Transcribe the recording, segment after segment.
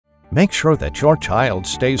Make sure that your child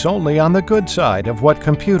stays only on the good side of what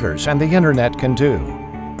computers and the internet can do.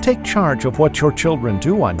 Take charge of what your children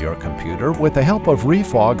do on your computer with the help of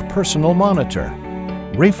Refog Personal Monitor.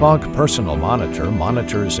 Refog Personal Monitor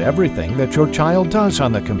monitors everything that your child does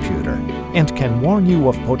on the computer and can warn you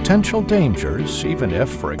of potential dangers even if,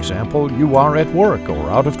 for example, you are at work or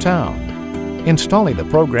out of town. Installing the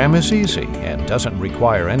program is easy and doesn't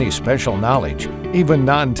require any special knowledge. Even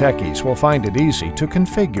non-techies will find it easy to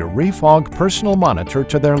configure Refog Personal Monitor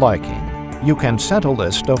to their liking. You can set a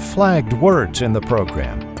list of flagged words in the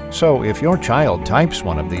program, so if your child types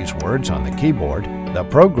one of these words on the keyboard, the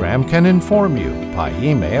program can inform you by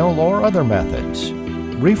email or other methods.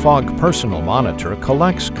 Refog Personal Monitor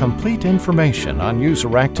collects complete information on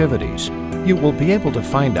user activities. You will be able to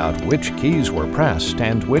find out which keys were pressed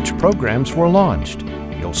and which programs were launched.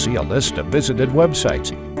 You'll see a list of visited websites,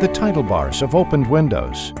 the title bars of opened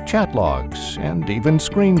windows, chat logs, and even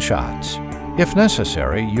screenshots. If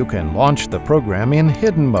necessary, you can launch the program in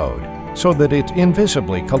hidden mode so that it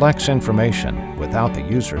invisibly collects information without the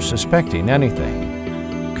user suspecting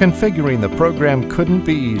anything. Configuring the program couldn't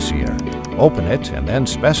be easier. Open it and then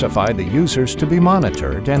specify the users to be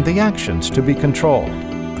monitored and the actions to be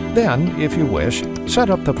controlled. Then, if you wish, set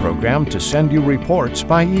up the program to send you reports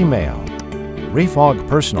by email. Refog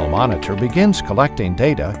Personal Monitor begins collecting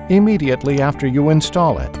data immediately after you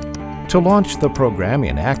install it. To launch the program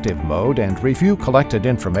in active mode and review collected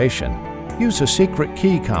information, use a secret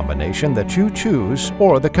key combination that you choose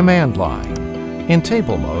or the command line. In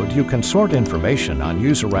table mode, you can sort information on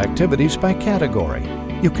user activities by category.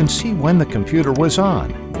 You can see when the computer was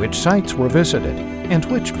on, which sites were visited, and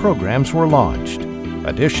which programs were launched.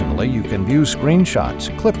 Additionally, you can view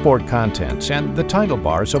screenshots, clipboard contents, and the title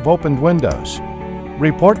bars of opened windows.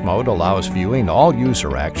 Report mode allows viewing all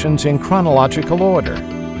user actions in chronological order.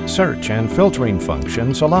 Search and filtering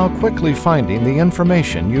functions allow quickly finding the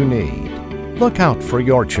information you need. Look out for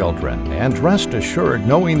your children and rest assured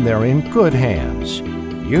knowing they're in good hands.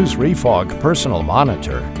 Use Refog Personal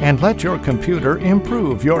Monitor and let your computer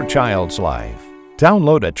improve your child's life.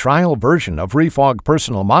 Download a trial version of Refog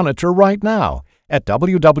Personal Monitor right now at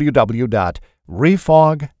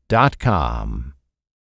www.refog.com.